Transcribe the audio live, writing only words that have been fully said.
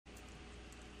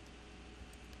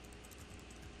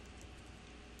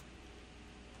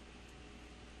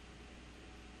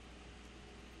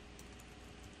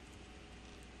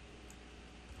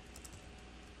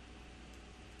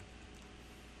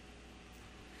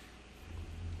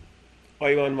Why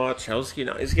you on mod Chelsea?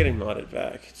 No, he's getting modded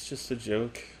back. It's just a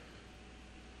joke.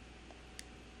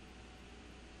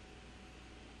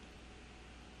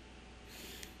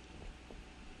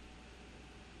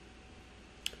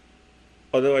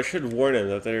 Although I should warn him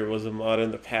that there was a mod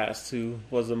in the past who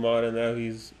was a mod and now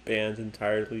he's banned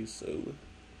entirely, so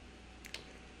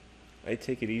I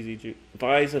take it easy.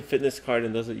 Buys a fitness card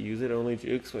and doesn't use it, only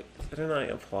jukes. Wait, didn't I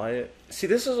apply it? See,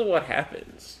 this is what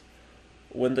happens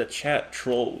when the chat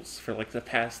trolls for like the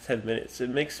past 10 minutes. It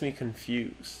makes me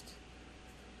confused.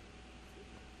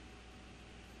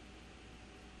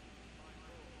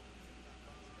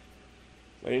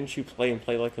 Why didn't you play and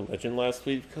play like a legend last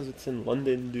week? Because it's in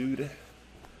London, dude.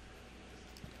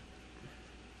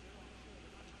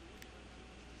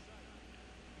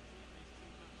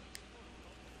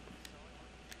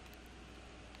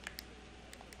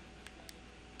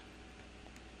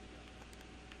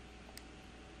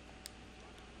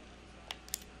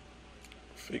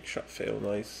 Fake shot fail,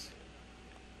 nice.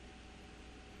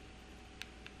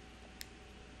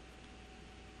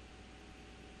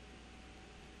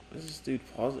 What is this dude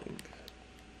pausing?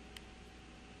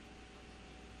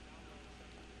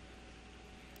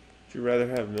 Would you rather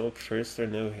have milk first or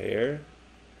no hair?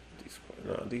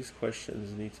 These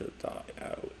questions need to die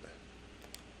out.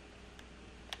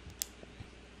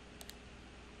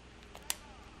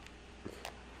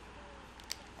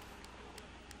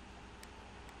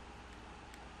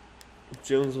 If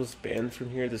Jones was banned from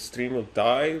here, the stream would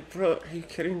die? Bro, are you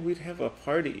kidding? We'd have a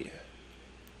party.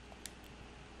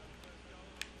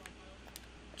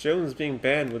 Jones being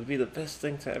banned would be the best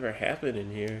thing to ever happen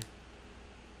in here.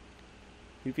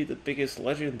 He'd be the biggest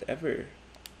legend ever.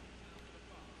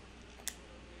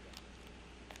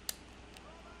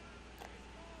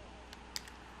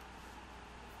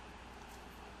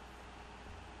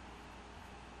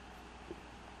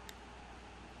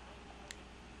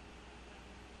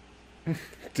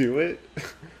 Do it?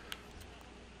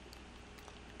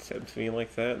 Tempt me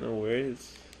like that? No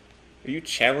worries. Are you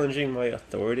challenging my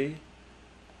authority?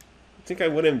 I think I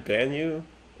wouldn't ban you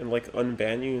and like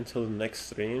unban you until the next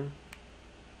stream.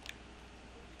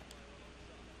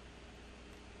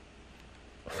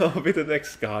 I'll be the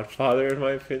next Godfather in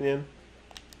my opinion.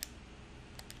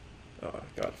 Oh,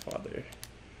 Godfather.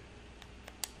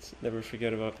 Let's never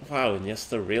forget about. Wow,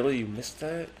 Iniesta, really? You missed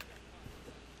that?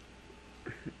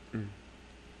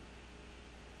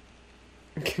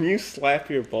 Can you slap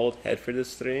your bald head for this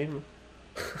stream?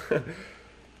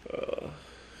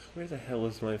 Where the hell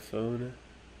is my phone?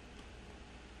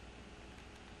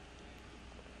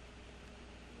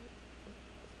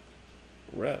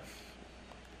 Ref.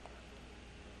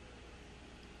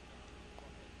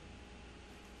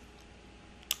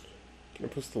 Can I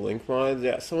post the link mods?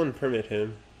 Yeah, someone permit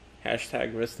him.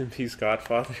 Hashtag rest in peace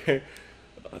Godfather.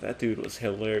 Oh, that dude was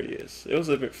hilarious. It was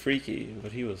a bit freaky,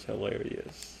 but he was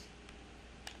hilarious.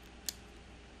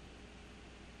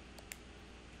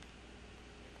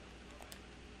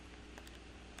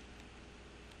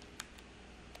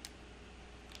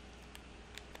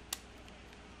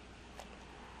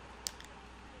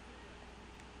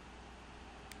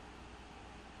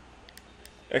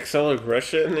 XL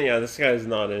aggression? Yeah, this guy's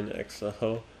not in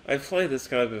XL. I've played this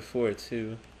guy before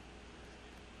too.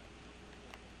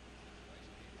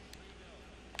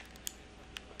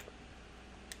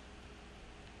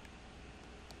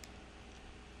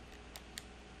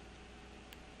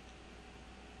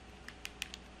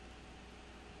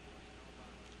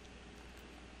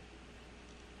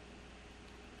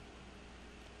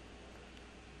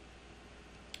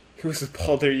 Who's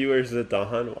Balder? You or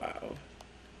Zidane? Wow.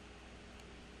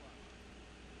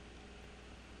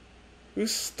 Who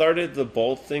started the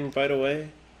bald thing, by the way?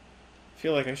 I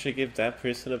feel like I should give that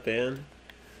person a ban.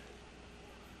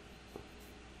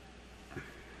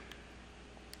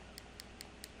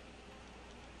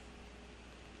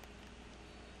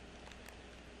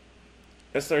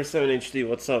 SR7HD,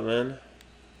 what's up, man?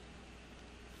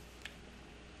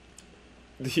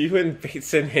 Do you and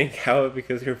Bateson hang out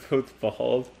because you're both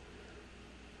bald?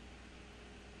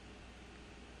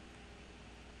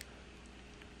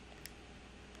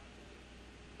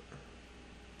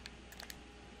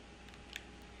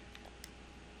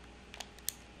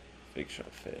 Big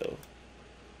shot fail.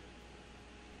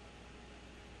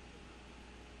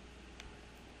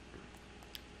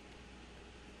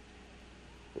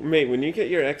 Mate, when you get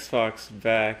your Xbox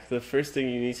back, the first thing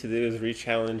you need to do is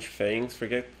re-challenge Fangs.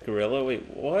 Forget Gorilla. Wait,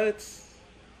 what?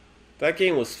 That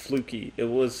game was fluky.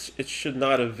 It should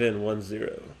not have been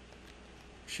 1-0.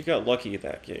 She got lucky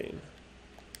that game.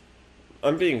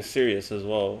 I'm being serious as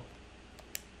well.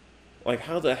 Like,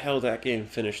 how the hell that game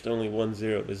finished only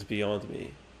 1-0 is beyond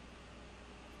me.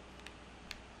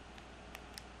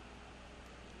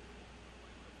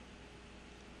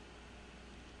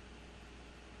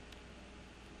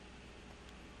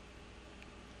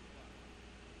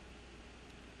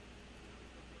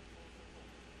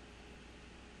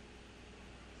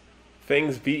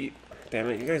 Fangs beat. Damn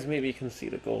it, you guys made me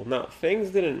concede a goal. No,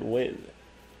 Fangs didn't win.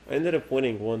 I ended up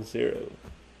winning 1-0.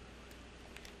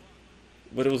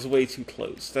 But it was way too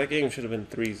close. That game should have been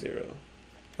 3-0.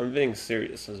 I'm being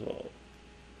serious as well.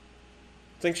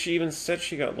 I think she even said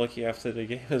she got lucky after the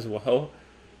game as well.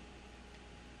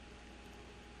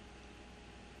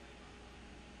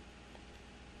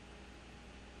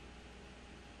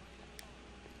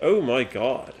 Oh my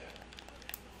god.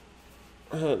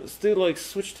 This dude like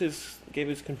gave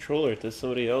his controller to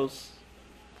somebody else.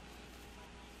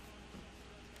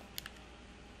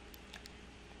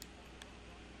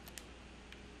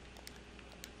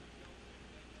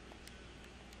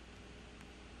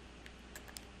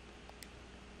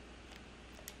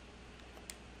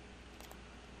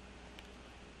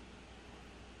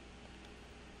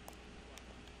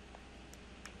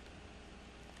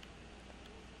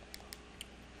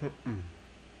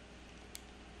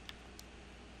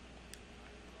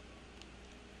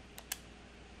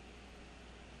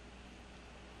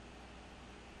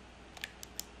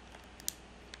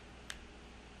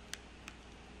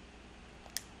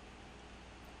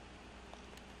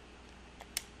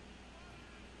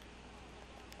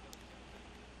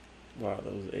 Wow,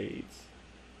 those AIDS.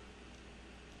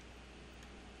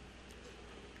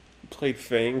 Played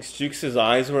Fangs. Jukes'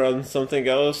 eyes were on something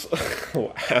else.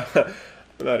 Wow.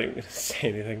 I'm not even gonna say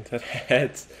anything to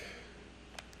that. This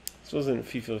wasn't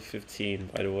FIFA 15,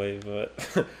 by the way, but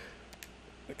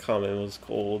the comment was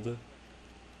cold.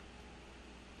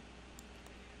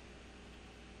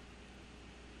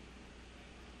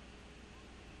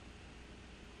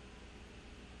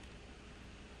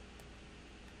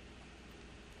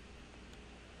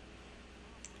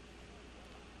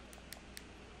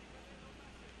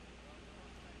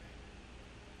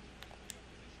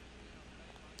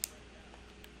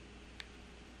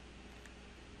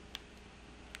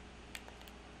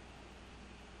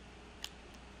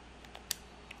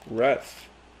 Ref.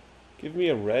 Give me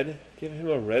a red. Give him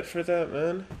a red for that,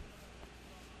 man.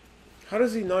 How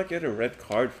does he not get a red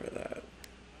card for that?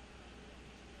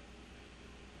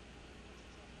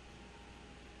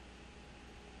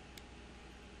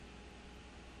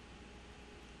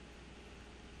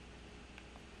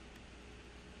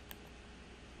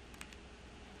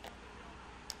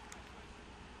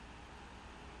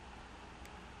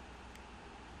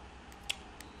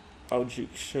 How would you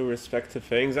show respect to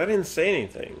Fangs? I didn't say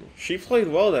anything. She played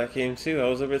well that game too. I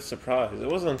was a bit surprised. It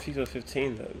was on FIFA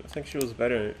 15 though. I think she was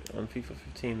better on FIFA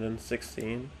 15 than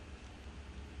 16.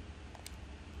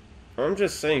 I'm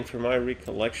just saying for my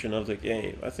recollection of the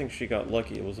game, I think she got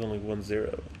lucky. It was only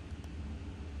 1-0.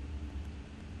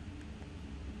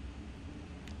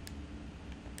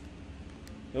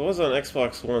 It was on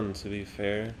Xbox One, to be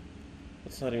fair.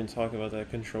 Let's not even talk about that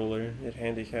controller. It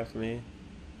handicapped me.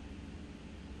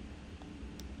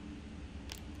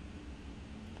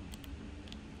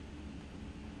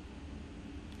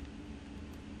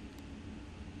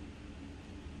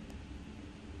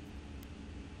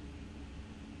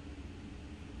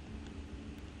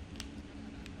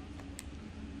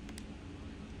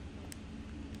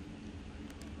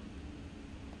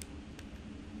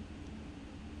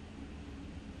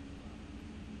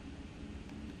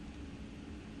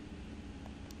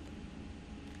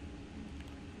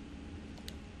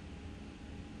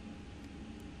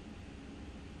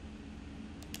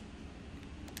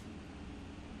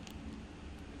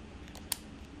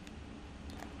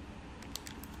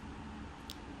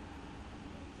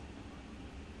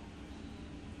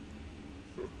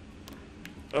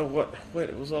 Oh, what? Wait,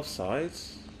 it was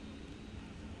offsides?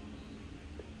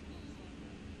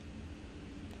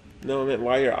 No, I meant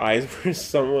why your eyes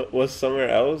were somewhere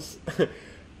else.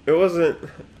 It wasn't.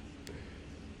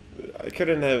 I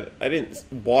didn't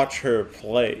watch her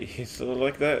play, so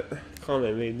like that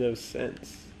comment made no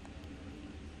sense.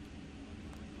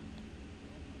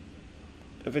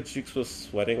 If Jukes was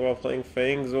sweating while playing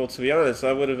Fangs, well, to be honest,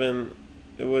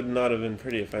 it would not have been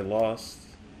pretty if I lost.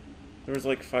 There was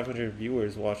like 500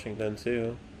 viewers watching then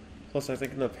too. Plus, I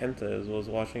think Nepenthe was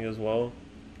watching as well.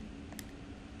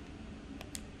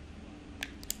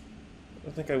 I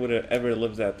don't think I would have ever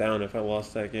lived that down if I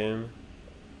lost that game.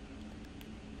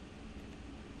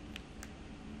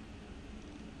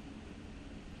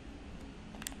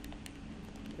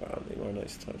 Wow, Neymar,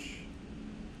 nice touch.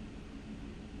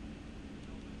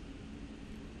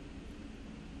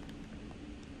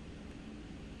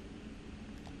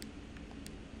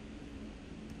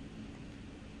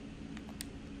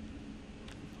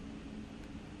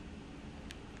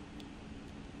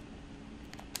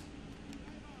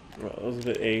 Well, that was a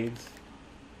bit AIDS.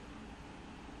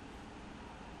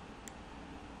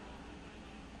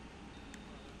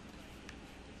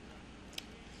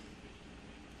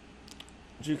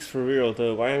 Jukes, for real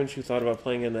though, why haven't you thought about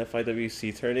playing in the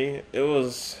FIWC tourney? It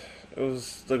was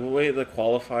the way the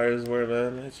qualifiers were,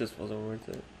 man. It just wasn't worth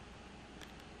it.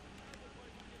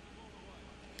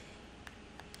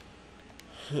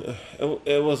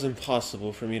 It was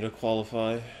impossible for me to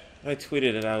qualify. I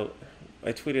tweeted it out.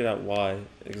 I tweeted out why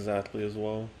exactly as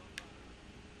well.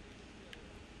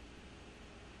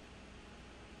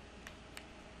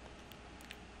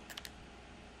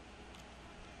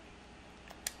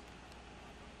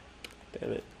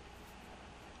 Damn it.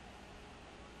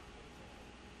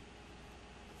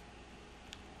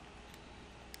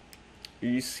 Are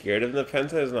you scared of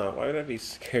Nepenthes? No, why would I be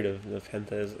scared of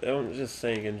Nepenthes? I'm just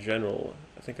saying in general.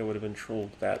 I think I would have been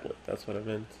trolled badly. That's what I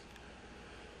meant.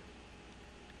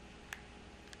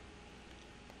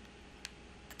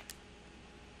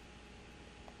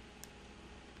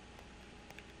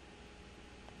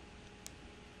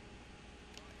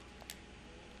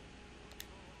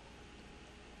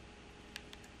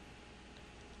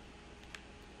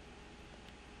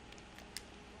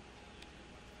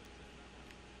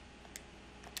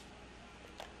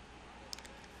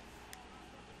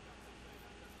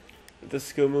 The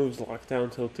skill moves locked down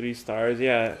till 3 stars.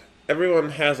 Yeah, everyone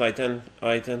has identical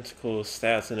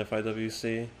stats in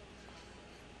FIWC.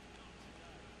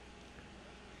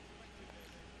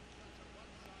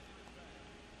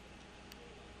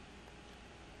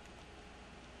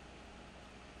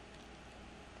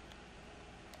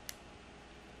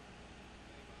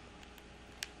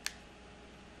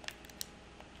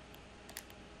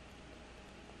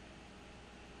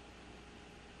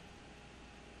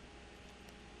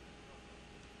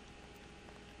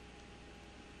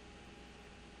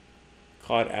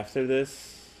 Caught after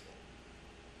this.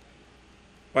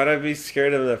 Why'd I be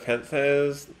scared of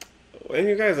Nepenthes? And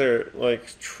you guys are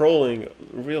like trolling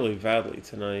really badly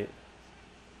tonight.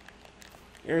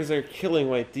 You guys are killing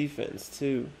my defense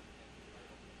too.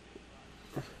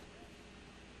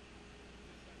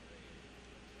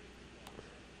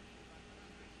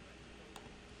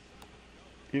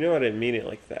 You know I didn't mean it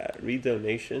like that. Read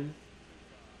donation.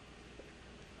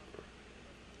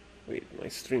 Wait, my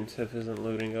stream tip isn't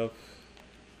loading up.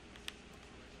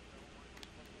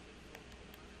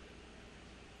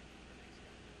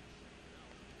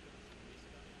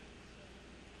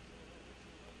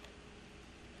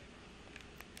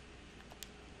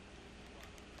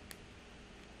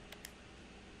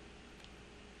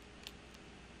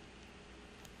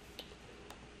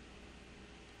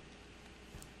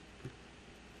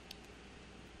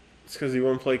 It's because you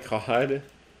won't play COD.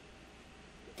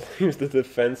 Here's the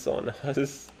defense on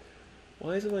us.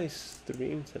 Why is my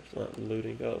stream tips not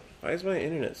loading up? Why is my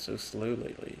internet so slow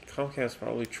lately? Comcast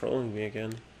probably trolling me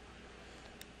again.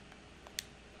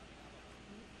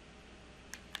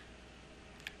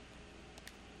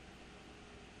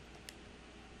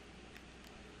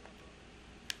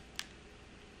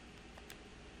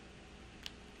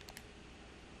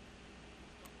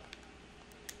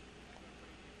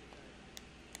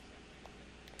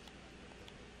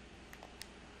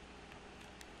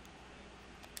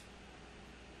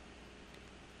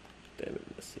 Damn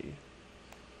it, Missy.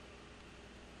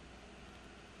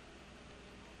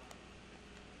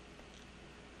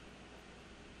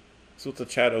 That's what the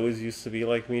chat always used to be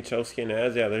like, me, Chelsea, and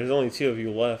Az. Yeah, there's only 2 of you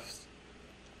left.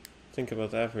 Think about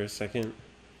that for a second.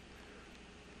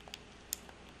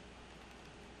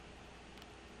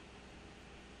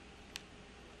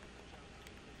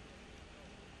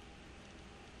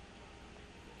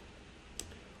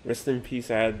 Rest in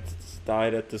peace, ads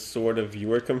died at the sword of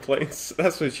viewer complaints.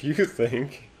 That's what you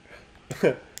think.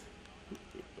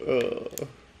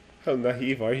 How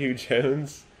naive are you,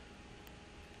 Jones?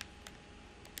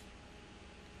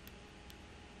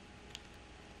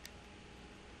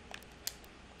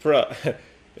 Bruh,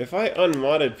 if I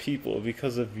unmodded people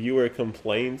because of viewer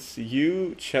complaints,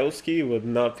 you, Chelsea, would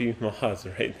not be mods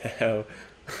right now.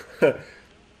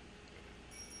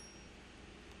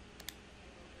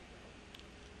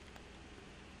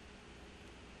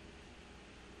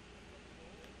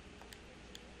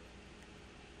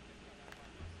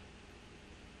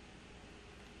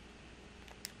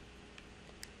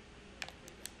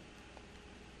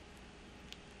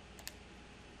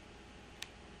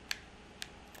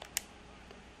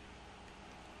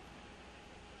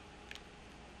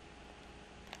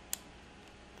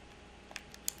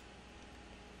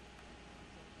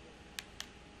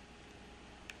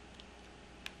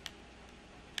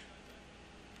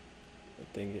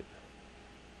 Dang it.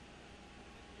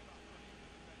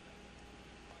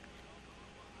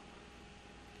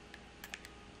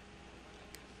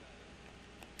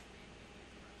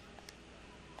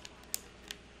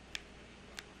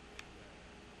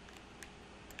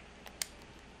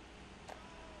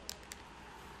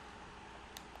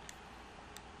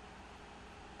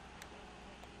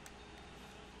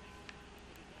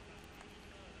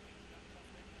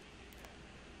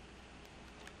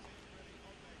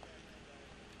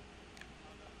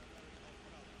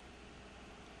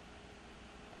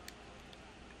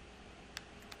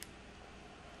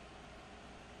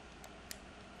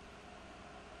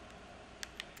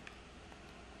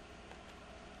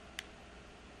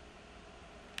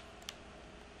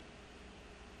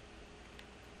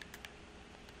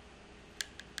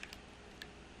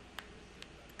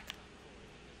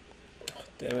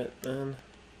 Damn it, man.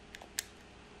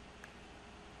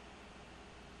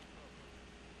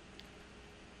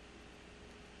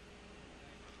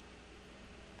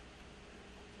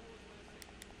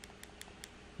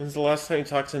 When's the last time you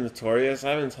talked to Notorious?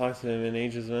 I haven't talked to him in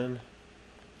ages, man.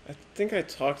 I think I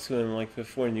talked to him like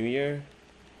before New Year.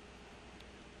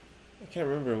 I can't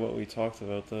remember what we talked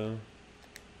about though.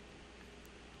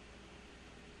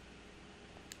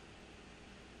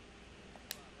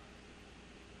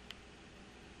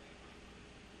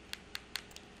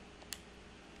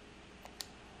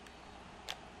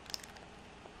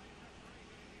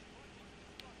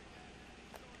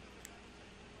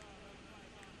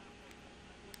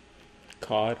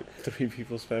 COD. 3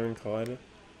 people spamming COD.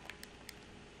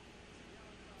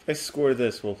 If I score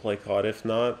this, we'll play COD. If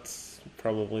not,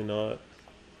 probably not.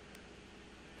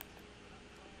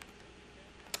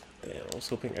 Damn, I was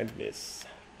hoping I'd miss.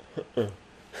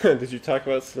 Did you talk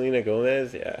about Selena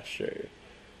Gomez? Yeah, sure.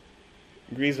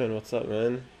 Griezmann, what's up,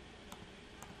 man?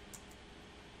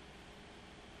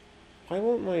 Why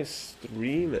won't my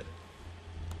stream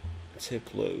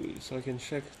tip load so I can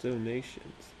check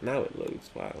donations? Now it loads,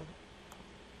 wow.